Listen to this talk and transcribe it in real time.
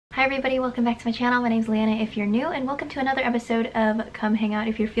Hi everybody, welcome back to my channel. My name is Leanna if you're new, and welcome to another episode of Come Hang Out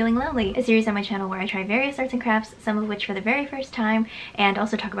If You're Feeling Lonely, a series on my channel where I try various arts and crafts, some of which for the very first time, and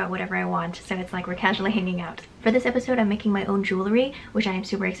also talk about whatever I want, so it's like we're casually hanging out. For this episode, I'm making my own jewelry, which I am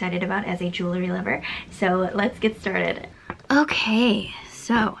super excited about as a jewelry lover, so let's get started. Okay,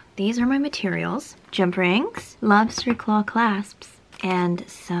 so these are my materials. Jump rings, lobster claw clasps, and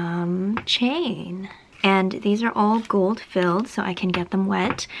some chain. And these are all gold filled, so I can get them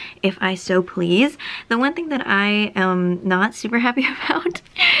wet if I so please. The one thing that I am not super happy about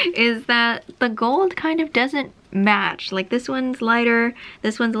is that the gold kind of doesn't match. Like this one's lighter,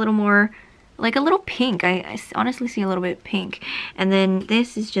 this one's a little more, like a little pink. I honestly see a little bit pink. And then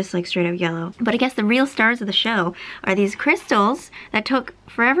this is just like straight up yellow. But I guess the real stars of the show are these crystals that took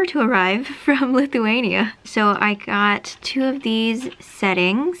forever to arrive from Lithuania. So I got 2 of these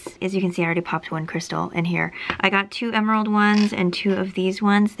settings. As you can see, I already popped 1 crystal in here. I got 2 emerald ones and 2 of these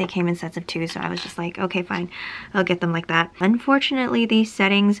ones. They came in sets of 2, so I was just like, okay, fine, I'll get them like that. Unfortunately, these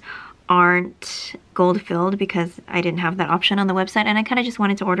settings aren't gold filled because I didn't have that option on the website, and I kind of just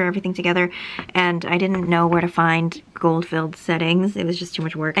wanted to order everything together and I didn't know where to find gold filled settings. It was just too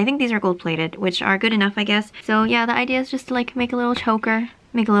much work. I think these are gold plated, which are good enough, I guess. So yeah, the idea is just to like make a little choker,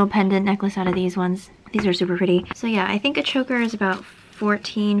 make a little pendant necklace out of these ones. These are super pretty. So yeah, I think a choker is about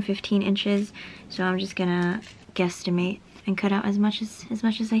 14-15 inches, so I'm just gonna guesstimate and cut out as much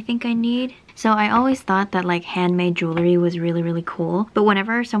as I think I need. So I always thought that like handmade jewelry was really cool, but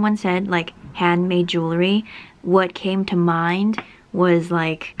whenever someone said like handmade jewelry, what came to mind was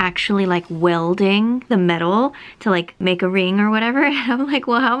like actually like welding the metal to like make a ring or whatever. And I'm like,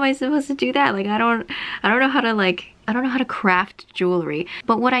 well, how am I supposed to do that? Like I don't know how to like, I don't know how to craft jewelry.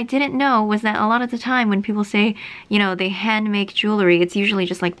 But what I didn't know was that a lot of the time when people say, you know, they hand make jewelry, it's usually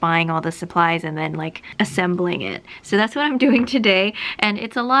just like buying all the supplies and then like assembling it. So that's what I'm doing today. And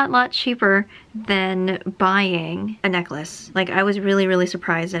it's a lot cheaper than buying a necklace. Like I was really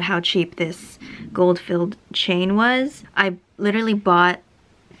surprised at how cheap this gold filled chain was. I literally bought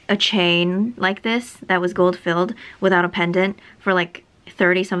a chain like this that was gold filled without a pendant for like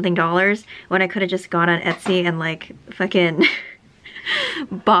 $30 something when I could have just gone on Etsy and like fucking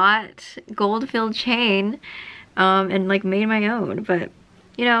bought gold filled chain and like made my own. But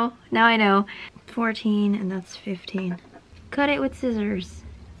you know, now I know. 14 and that's 15. Cut it with scissors.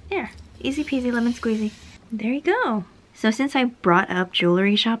 There, easy peasy lemon squeezy. There you go. So since I brought up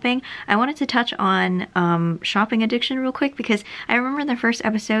jewelry shopping, I wanted to touch on shopping addiction real quick, because I remember the first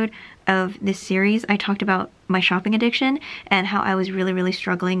episode of this series I talked about my shopping addiction and how I was really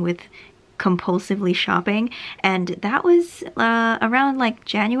struggling with compulsively shopping, and that was around like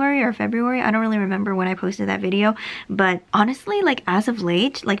January or February. I don't really remember when I posted that video, but honestly, like as of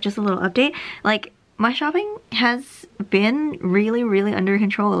late, like just a little update, like my shopping has been really under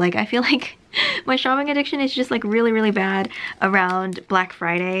control. Like I feel like my shopping addiction is just like really bad around Black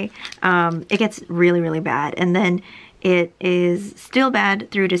Friday. It gets really bad, and then it is still bad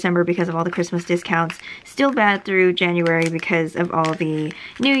through December because of all the Christmas discounts, still bad through January because of all the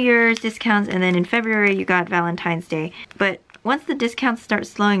New Year's discounts, and then in February you got Valentine's Day. But once the discounts start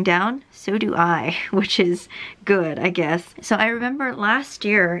slowing down, so do I, which is good, I guess. So I remember last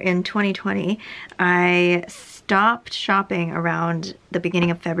year in 2020, I stopped shopping around the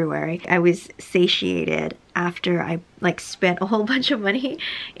beginning of February. I was satiated after I like spent a whole bunch of money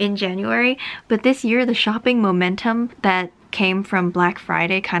in January. But this year, the shopping momentum that came from Black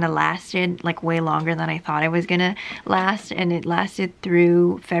Friday kind of lasted like way longer than I thought it was gonna last, and it lasted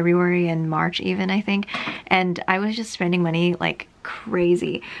through February and March even, I think. And I was just spending money like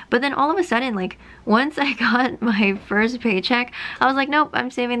crazy. But then all of a sudden, like once I got my first paycheck, I was like, nope, I'm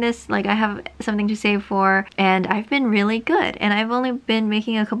saving this. Like I have something to save for, and I've been really good. And I've only been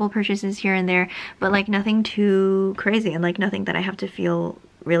making a couple purchases here and there, but like nothing too crazy, and like nothing that I have to feel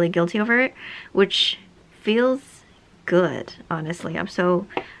really guilty over it, which feels good, honestly. I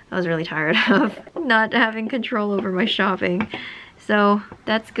was really tired of not having control over my shopping, so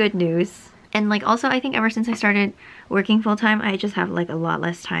that's good news. And like also, I think ever since I started working full-time, I just have like a lot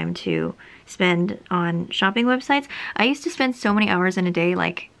less time to spend on shopping websites. I used to spend so many hours in a day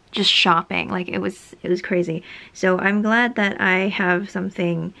like just shopping, like it was crazy. So I'm glad that I have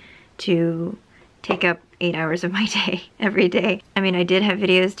something to take up 8 hours of my day every day. I mean, I did have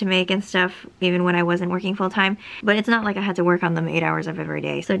videos to make and stuff even when I wasn't working full-time, but it's not like I had to work on them 8 hours of every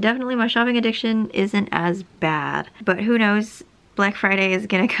day. So definitely my shopping addiction isn't as bad, but who knows, Black Friday is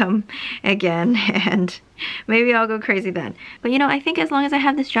gonna come again and maybe I'll go crazy then. But you know, I think as long as I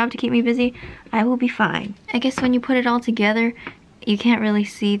have this job to keep me busy, I will be fine. I guess when you put it all together, you can't really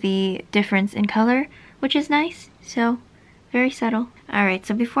see the difference in color, which is nice. So Very subtle. Alright,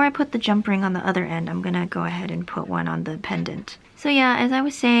 so before I put the jump ring on the other end, I'm gonna go ahead and put one on the pendant. So yeah, as I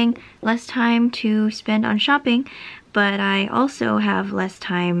was saying, less time to spend on shopping, but I also have less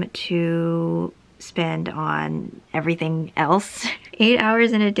time to spend on everything else. 8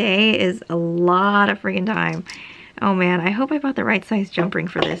 hours in a day is a lot of freaking time. Oh man, I hope I bought the right size jump ring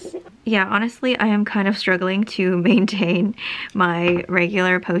for this. Yeah, honestly, I am kind of struggling to maintain my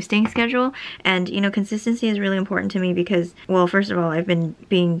regular posting schedule. And, you know, consistency is really important to me because, well, first of all, I've been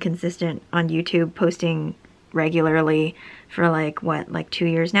being consistent on YouTube, posting regularly for like, what, like 2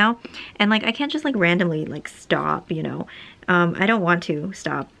 years now? And like, I can't just like randomly like stop, you know? I don't want to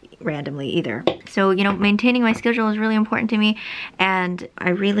stop randomly either. So, you know, maintaining my schedule is really important to me, and I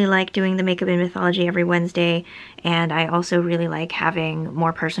really like doing the makeup and mythology every Wednesday, and I also really like having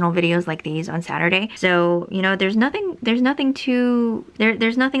more personal videos like these on Saturday. So, you know, there's nothing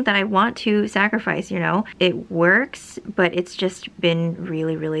that I want to sacrifice, you know. It works, but it's just been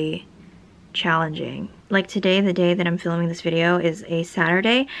really challenging. Like today, the day that I'm filming this video is a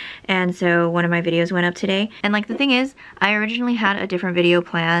Saturday, and so one of my videos went up today. And like the thing is, I originally had a different video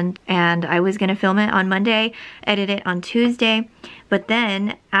planned and I was gonna film it on Monday, edit it on Tuesday, but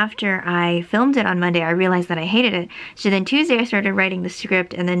then after I filmed it on Monday, I realized that I hated it. So then Tuesday I started writing the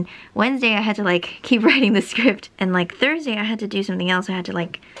script, and then Wednesday I had to like keep writing the script, and like Thursday I had to do something else. I had to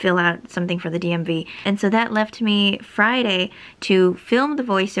like fill out something for the DMV, and so that left me Friday to film the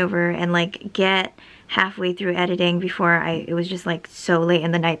voiceover and like get halfway through editing before it was just like so late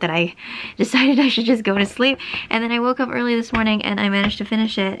in the night that I decided I should just go to sleep. And then I woke up early this morning and I managed to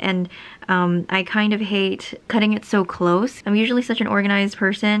finish it, and I kind of hate cutting it so close. I'm usually such an organized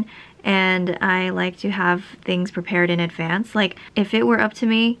person, and I like to have things prepared in advance. Like if it were up to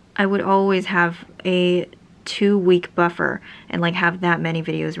me, I would always have a 2-week buffer and like have that many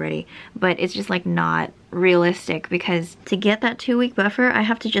videos ready, but it's just like not realistic, because to get that 2-week buffer I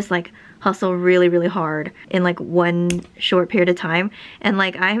have to just like hustle really hard in like one short period of time, and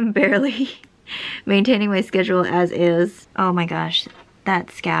like I'm barely maintaining my schedule as is. Oh my gosh,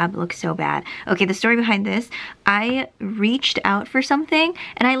 that scab looks so bad. Okay, the story behind this, I reached out for something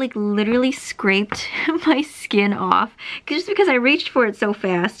and I like literally scraped my skin off just because I reached for it so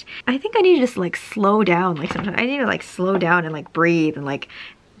fast. I think I need to just like slow down. Like sometimes I need to like slow down and like breathe and like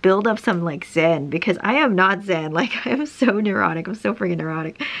build up some like zen, because I am not zen. Like I am so neurotic. I'm so freaking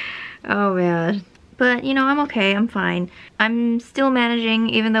neurotic. Oh man. But you know, I'm okay, I'm fine. I'm still managing,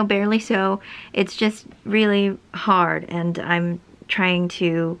 even though barely so. It's just really hard, and I'm trying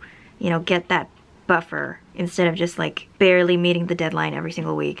to, you know, get that buffer instead of just like barely meeting the deadline every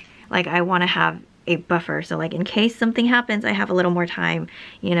single week. Like I want to have a buffer, so like in case something happens I have a little more time,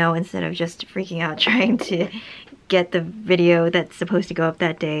 you know, instead of just freaking out trying to get the video that's supposed to go up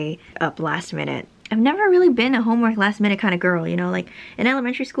that day up last minute. I've never really been a homework last minute kind of girl, you know, like in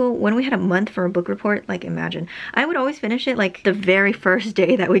elementary school when we had a month for a book report, like imagine, I would always finish it like the very first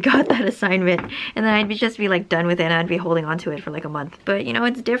day that we got that assignment, and then I'd just be like done with it and I'd be holding on to it for like a month. But you know,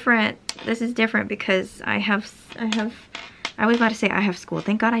 it's different. This is different because I was about to say I have school.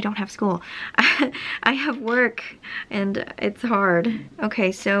 Thank God I don't have school. I have work and it's hard.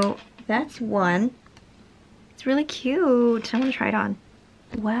 Okay, so that's one. It's really cute. I'm gonna try it on.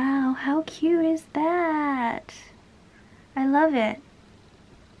 Wow, how cute is that? I love it.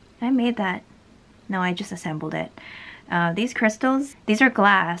 I made that. No, I just assembled it. These crystals, these are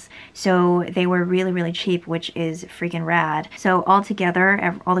glass, so they were really cheap, which is freaking rad. So all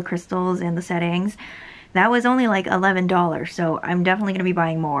together, all the crystals and the settings, that was only like $11, so I'm definitely gonna be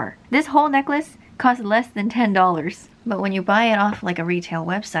buying more. This whole necklace cost less than $10. But when you buy it off like a retail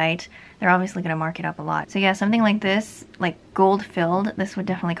website, they're obviously gonna mark it up a lot. So yeah, something like this, like gold filled, this would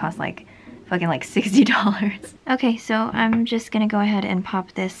definitely cost like fucking like $60. Okay, so I'm just gonna go ahead and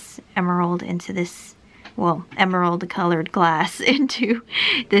pop this emerald into this, well, emerald colored glass into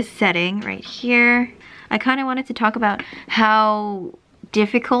this setting right here. I kind of wanted to talk about how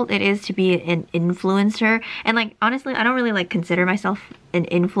difficult it is to be an influencer, and like honestly I don't really like consider myself an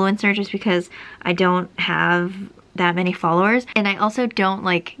influencer just because I don't have that many followers, and I also don't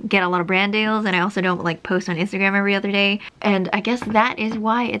like get a lot of brand deals, and I also don't like post on Instagram every other day, and I guess that is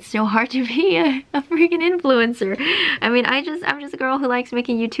why it's so hard to be a freaking influencer. I mean, I'm just a girl who likes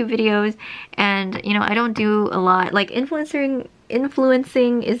making YouTube videos, and you know, I don't do a lot. Like influencing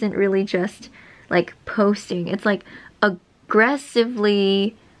isn't really just like posting, it's like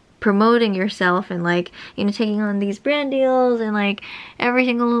aggressively promoting yourself and like, you know, taking on these brand deals, and like every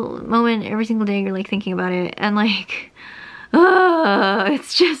single moment, every single day you're like thinking about it, and like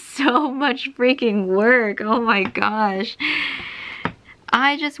it's just so much freaking work. Oh my gosh.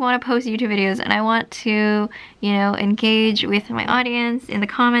 I just want to post YouTube videos and I want to, you know, engage with my audience in the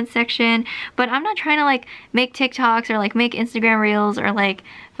comments section, but I'm not trying to like make TikToks or like make Instagram reels or like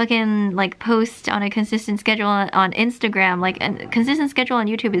fucking like post on a consistent schedule on Instagram. Like a consistent schedule on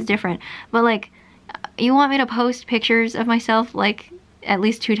YouTube is different, but like you want me to post pictures of myself like at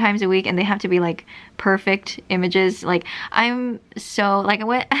least 2 times a week and they have to be like perfect images. Like I'm so like,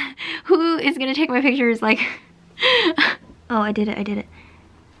 what, who is gonna take my pictures? Like oh, I did it.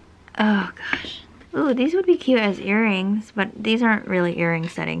 Oh gosh. Ooh, these would be cute as earrings, but these aren't really earring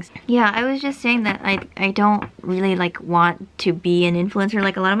settings. Yeah, I was just saying that I don't really like want to be an influencer.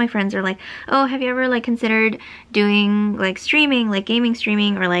 Like a lot of my friends are like, oh, have you ever like considered doing like streaming, like gaming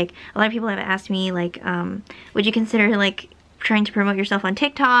streaming, or like a lot of people have asked me like, would you consider like trying to promote yourself on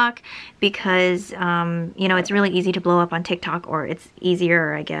TikTok, because you know, it's really easy to blow up on TikTok, or it's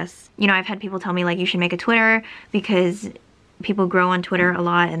easier, I guess. You know, I've had people tell me like you should make a Twitter because people grow on Twitter a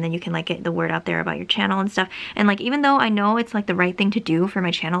lot and then you can like get the word out there about your channel and stuff. And like, even though I know it's like the right thing to do for my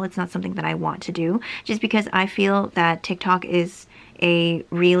channel, it's not something that I want to do, just because I feel that TikTok is a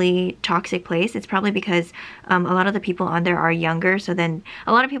really toxic place. It's probably because a lot of the people on there are younger, so then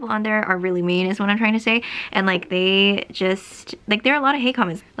a lot of people on there are really mean is what I'm trying to say. And like they just like, there are a lot of hate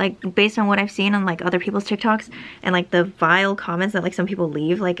comments like based on what I've seen on like other people's TikToks, and like the vile comments that like some people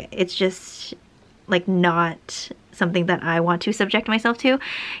leave, like it's just like not something that I want to subject myself to.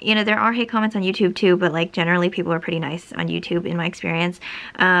 You know, there are hate comments on YouTube too, but like generally people are pretty nice on YouTube in my experience.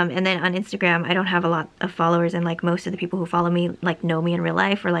 And then on Instagram, I don't have a lot of followers, and like most of the people who follow me like know me in real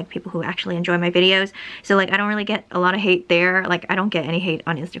life, or like people who actually enjoy my videos. So like I don't really get a lot of hate there. Like I don't get any hate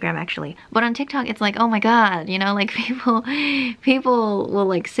on Instagram actually. But on TikTok, it's like, oh my god, you know, like people will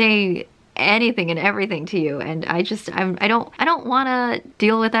like say anything and everything to you, and I don't want to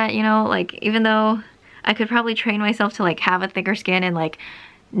deal with that, you know. Like even though I could probably train myself to like have a thicker skin and like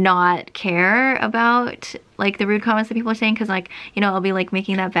not care about like the rude comments that people are saying, because like, you know, I'll be like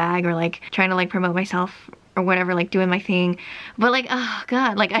making that bag or like trying to like promote myself or whatever, like doing my thing. But like, oh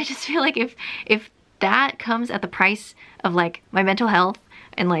god, like I just feel like if that comes at the price of like my mental health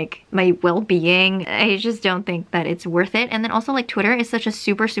and like my well-being, I just don't think that it's worth it. And then also like Twitter is such a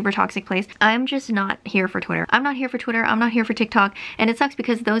super toxic place. I'm just not here for Twitter. I'm not here for Twitter. I'm not here for TikTok. And it sucks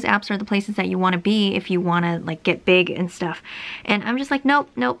because those apps are the places that you want to be if you want to like get big and stuff. And I'm just like, nope,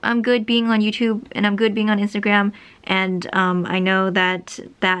 I'm good being on YouTube and I'm good being on Instagram. And I know that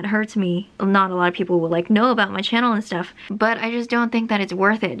that hurts me. Not a lot of people will like know about my channel and stuff, but I just don't think that it's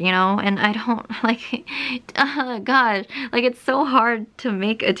worth it, you know. And I don't like, gosh, like it's so hard to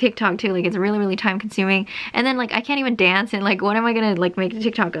make a TikTok too. Like it's really time consuming. And then like I can't even dance, and like what am I gonna like make a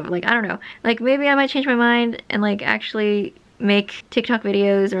TikTok of? Like I don't know. Like maybe I might change my mind and like actually make TikTok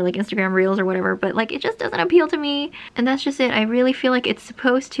videos or like Instagram reels or whatever, but like it just doesn't appeal to me. And that's just it. I really feel like it's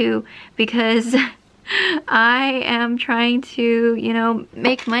supposed to, because I am trying to, you know,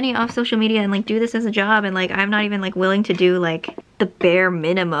 make money off social media and like do this as a job, and like I'm not even like willing to do like the bare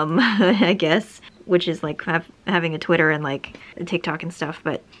minimum I guess, which is like having a Twitter and like a TikTok and stuff.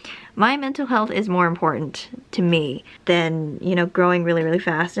 But my mental health is more important to me than, you know, growing really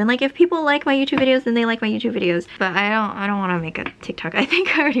fast. And like if people like my YouTube videos, then they like my YouTube videos. But I don't want to make a TikTok. I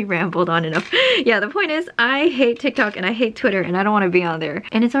think I already rambled on enough. Yeah, the point is I hate TikTok and I hate Twitter and I don't want to be on there.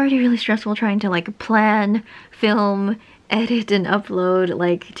 And it's already really stressful trying to like plan, film, edit and upload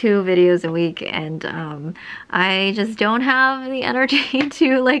like 2 videos a week, and I just don't have the energy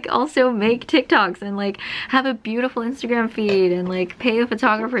to like also make TikToks and like have a beautiful Instagram feed and like pay a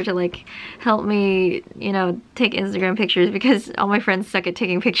photographer to like help me, you know, take Instagram pictures, because all my friends suck at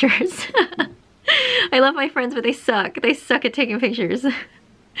taking pictures. I love my friends, but they suck at taking pictures.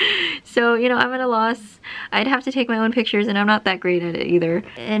 So, you know, I'm at a loss. I'd have to take my own pictures and I'm not that great at it either.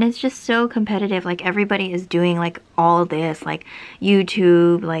 And it's just so competitive. Like everybody is doing like all this, like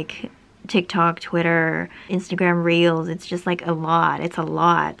YouTube, like TikTok, Twitter, Instagram Reels. It's just like a lot. It's a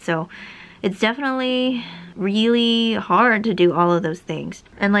lot. So it's definitely really hard to do all of those things.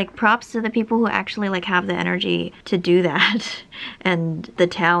 And like props to the people who actually like have the energy to do that and the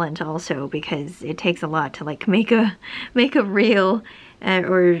talent also, because it takes a lot to like make a reel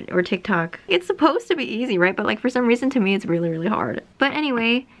or TikTok. It's supposed to be easy, right? But like for some reason to me it's really hard. But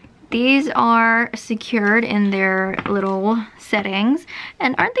anyway, these are secured in their little settings,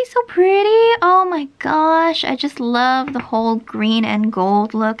 and aren't they so pretty? Oh my gosh, I just love the whole green and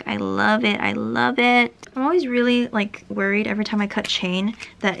gold look. I love it. I love it. I'm always really like worried every time I cut chain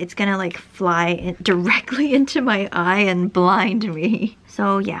that it's gonna like fly directly into my eye and blind me.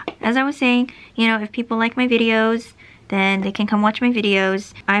 So yeah, as I was saying, you know, if people like my videos, then they can come watch my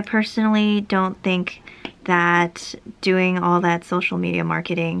videos. I personally don't think that doing all that social media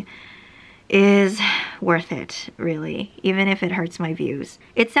marketing is worth it, really, even if it hurts my views.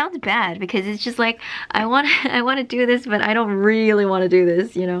 It sounds bad because it's just like I want to do this, but I don't really want to do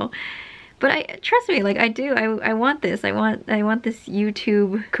this, you know. But trust me, like I do. I want this. I want this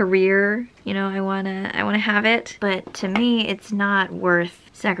YouTube career. You know, I wanna have it. But to me, it's not worth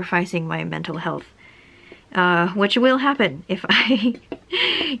sacrificing my mental health, which will happen if I,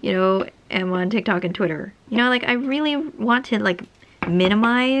 you know, am on TikTok and Twitter. You know, like I really want to like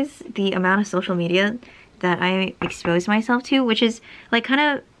minimize the amount of social media that I expose myself to, which is like kind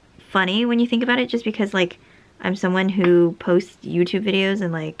of funny when you think about it, just because like I'm someone who posts YouTube videos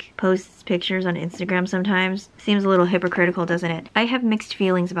and like posts pictures on Instagram sometimes. Seems a little hypocritical, doesn't it? I have mixed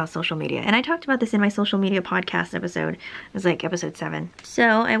feelings about social media, and I talked about this in my social media podcast episode. It was like episode 7. So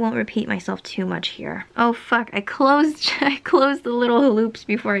I won't repeat myself too much here. Oh fuck, I closed the little loops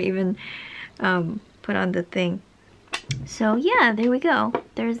before I even put on the thing. So yeah, there we go.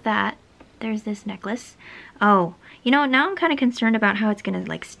 There's that. There's this necklace. Oh, you know, now I'm kind of concerned about how it's gonna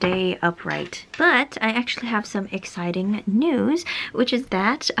like stay upright. But I actually have some exciting news, which is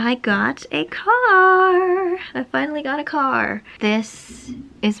that I got a car. I finally got a car. This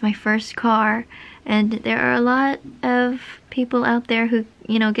is my first car, and there are a lot of people out there who,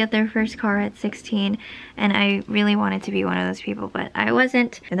 you know, get their first car at 16, and I really wanted to be one of those people, but I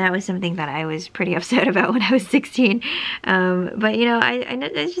wasn't, and that was something that I was pretty upset about when I was 16. But you know, I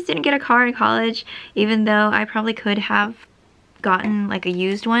just didn't get a car in college, even though I probably could have gotten like a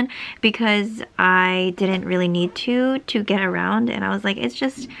used one, because I didn't really need to get around, and I was like, it's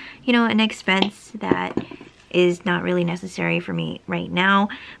just, you know, an expense that is not really necessary for me right now.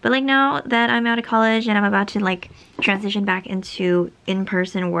 But like now that I'm out of college and I'm about to like transition back into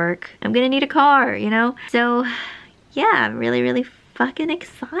in-person work, I'm gonna need a car, you know? So yeah, I'm really fucking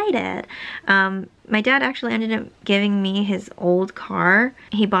excited. My dad actually ended up giving me his old car.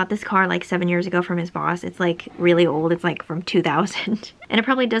 He bought this car like 7 years ago from his boss. It's like really old. It's like from 2000. And it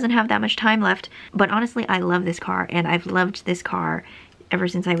probably doesn't have that much time left. But honestly, I love this car, and I've loved this car ever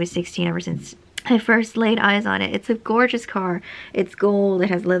since I was 16, ever since I first laid eyes on it. It's a gorgeous car. It's gold,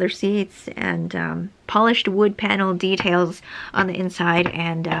 it has leather seats and polished wood panel details on the inside,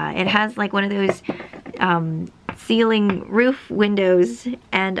 and it has like one of those ceiling roof windows,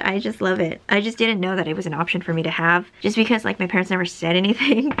 and I just love it. I just didn't know that it was an option for me to have, just because like my parents never said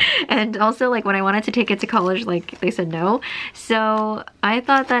anything. And also like when I wanted to take it to college, like they said no. So I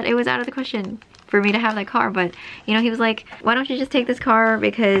thought that it was out of the question for me to have that car. But you know, he was like, why don't you just take this car,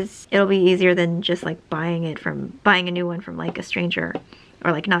 because it'll be easier than just like buying a new one from like a stranger,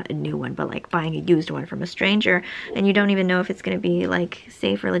 or like not a new one, but like buying a used one from a stranger, and you don't even know if it's gonna be like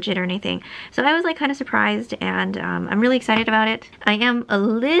safe or legit or anything. So I was like kind of surprised, and I'm really excited about it. I am a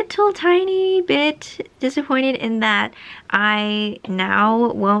little tiny bit disappointed in that I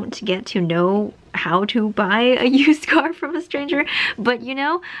now won't get to know how to buy a used car from a stranger, but you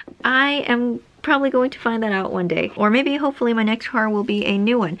know, I am probably going to find that out one day. Or maybe hopefully my next car will be a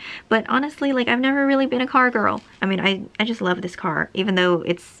new one. But honestly, like I've never really been a car girl. I mean, I just love this car, even though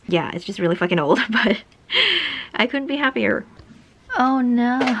it's, yeah, it's just really fucking old, but I couldn't be happier. Oh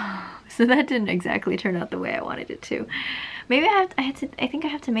no. So that didn't exactly turn out the way I wanted it to. Maybe I think I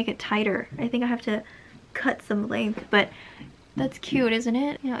have to make it tighter. I think I have to cut some length, but that's cute, isn't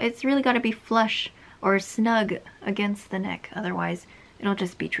it? You know, it's really got to be flush or snug against the neck. Otherwise, it'll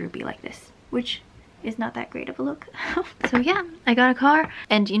just be droopy like this, which is not that great of a look. So yeah, I got a car,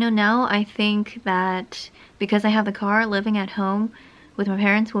 and you know, now I think that because I have the car, living at home with my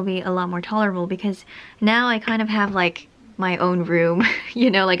parents will be a lot more tolerable, because now I kind of have like my own room. You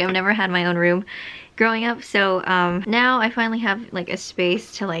know, like I've never had my own room growing up, so now I finally have like a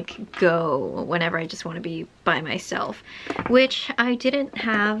space to like go whenever I just want to be by myself, which I didn't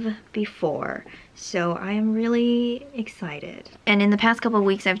have before. So I am really excited. And in the past couple of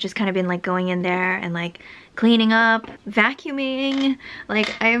weeks, I've just kind of been like going in there and like cleaning up, vacuuming.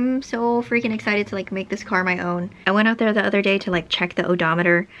 Like I'm so freaking excited to like make this car my own. I went out there the other day to like check the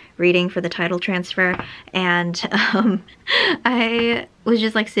odometer reading for the title transfer, and I was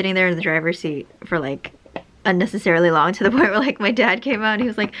just like sitting there in the driver's seat for like unnecessarily long, to the point where like my dad came out and he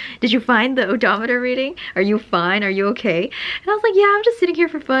was like, did you find the odometer reading? Are you fine? Are you okay? And I was like, yeah, I'm just sitting here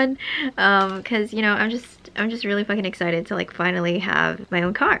for fun, because you know, I'm just really fucking excited to like finally have my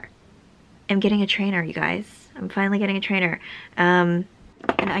own car. I'm getting a trainer, you guys. I'm finally getting a trainer, and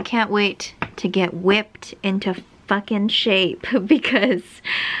I can't wait to get whipped into fucking shape, because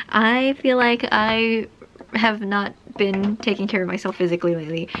I feel like I have not been taking care of myself physically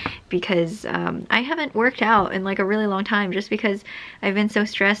lately because I haven't worked out in like a really long time just because I've been so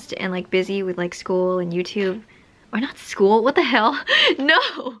stressed and like busy with like school and YouTube. Or not school, what the hell? No!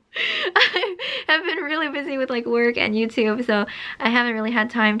 I have been really busy with like work and YouTube, so I haven't really had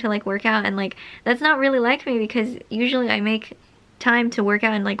time to like work out, and like that's not really like me because usually I make time to work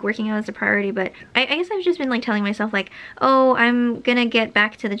out and like working out is a priority, but I guess I've just been like telling myself like, oh, I'm gonna get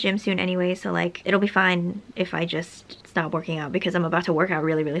back to the gym soon anyway, so like it'll be fine if I just stop working out because I'm about to work out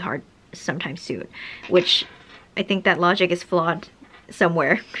really, really hard sometime soon, which I think that logic is flawed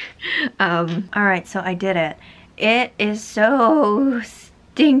somewhere. Alright, so I did it. It is so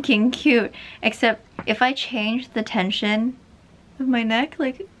stinking cute, except if I change the tension of my neck,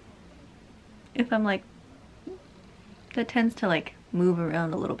 like if I'm like, that tends to like move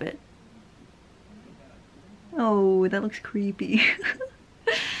around a little bit. Oh, that looks creepy.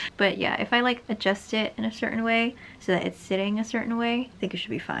 But yeah, if I like adjust it in a certain way so that it's sitting a certain way, I think it should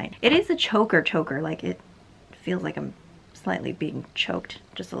be fine. It is a choker, like it feels like I'm slightly being choked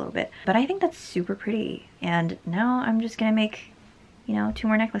just a little bit, but I think that's super pretty. And now I'm just gonna make, you know, 2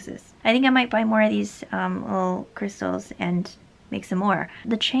 more necklaces. I think I might buy more of these little crystals and make some more.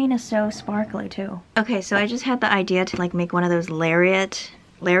 The chain is so sparkly too. Okay, so I just had the idea to like make one of those lariat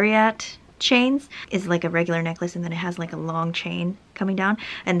chains. It's like a regular necklace and then it has like a long chain coming down,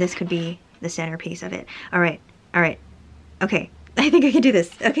 and this could be the centerpiece of it. All right, okay, I think I can do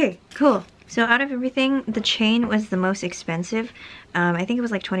this. Okay, cool. So out of everything, the chain was the most expensive. I think it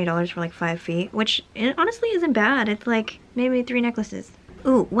was like $20 for like 5 feet, which it honestly isn't bad. It's like maybe 3 necklaces.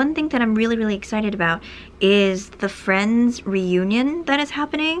 Ooh, one thing that I'm really, really excited about is the Friends reunion that is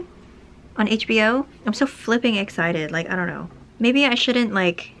happening on HBO. I'm so flipping excited, like, I don't know. Maybe I shouldn't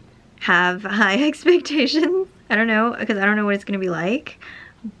like have high expectations. I don't know, because I don't know what it's gonna be like.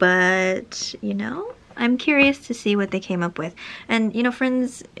 But, you know, I'm curious to see what they came up with. And, you know,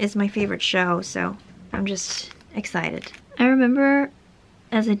 Friends is my favorite show, so I'm just excited. I remember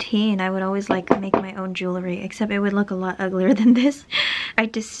as a teen, I would always like make my own jewelry, except it would look a lot uglier than this. I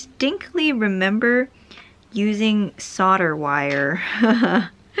distinctly remember using solder wire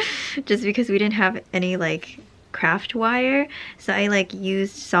just because we didn't have any like craft wire. So I like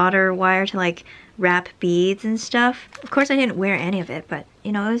used solder wire to like wrap beads and stuff. Of course I didn't wear any of it, but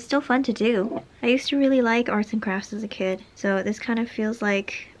you know, it was still fun to do. I used to really like arts and crafts as a kid, so this kind of feels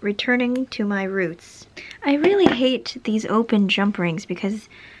like returning to my roots. I really hate these open jump rings because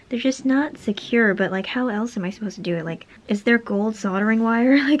they're just not secure, but like how else am I supposed to do it? Like, is there gold soldering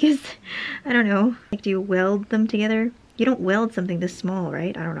wire? Like I don't know. Like, do you weld them together? You don't weld something this small,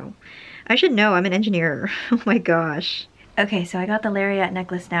 right? I don't know. I should know, I'm an engineer. Oh my gosh. Okay, so I got the lariat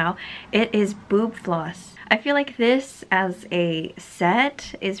necklace now. It is boob floss. I feel like this as a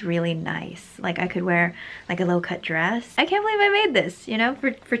set is really nice. Like I could wear like a low cut dress. I can't believe I made this, you know,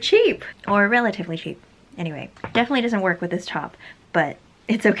 for cheap or relatively cheap. Anyway, definitely doesn't work with this top, but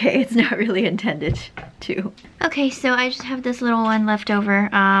it's okay. It's not really intended to. Okay, so I just have this little one left over.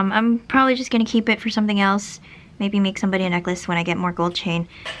 I'm probably just gonna keep it for something else. Maybe make somebody a necklace when I get more gold chain.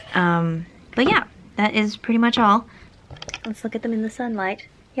 But yeah, that is pretty much all. Let's look at them in the sunlight.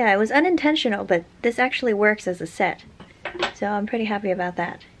 Yeah, it was unintentional, but this actually works as a set. So I'm pretty happy about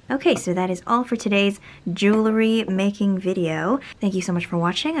that. Okay, so that is all for today's jewelry making video. Thank you so much for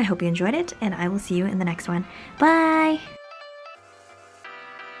watching. I hope you enjoyed it, and I will see you in the next one. Bye!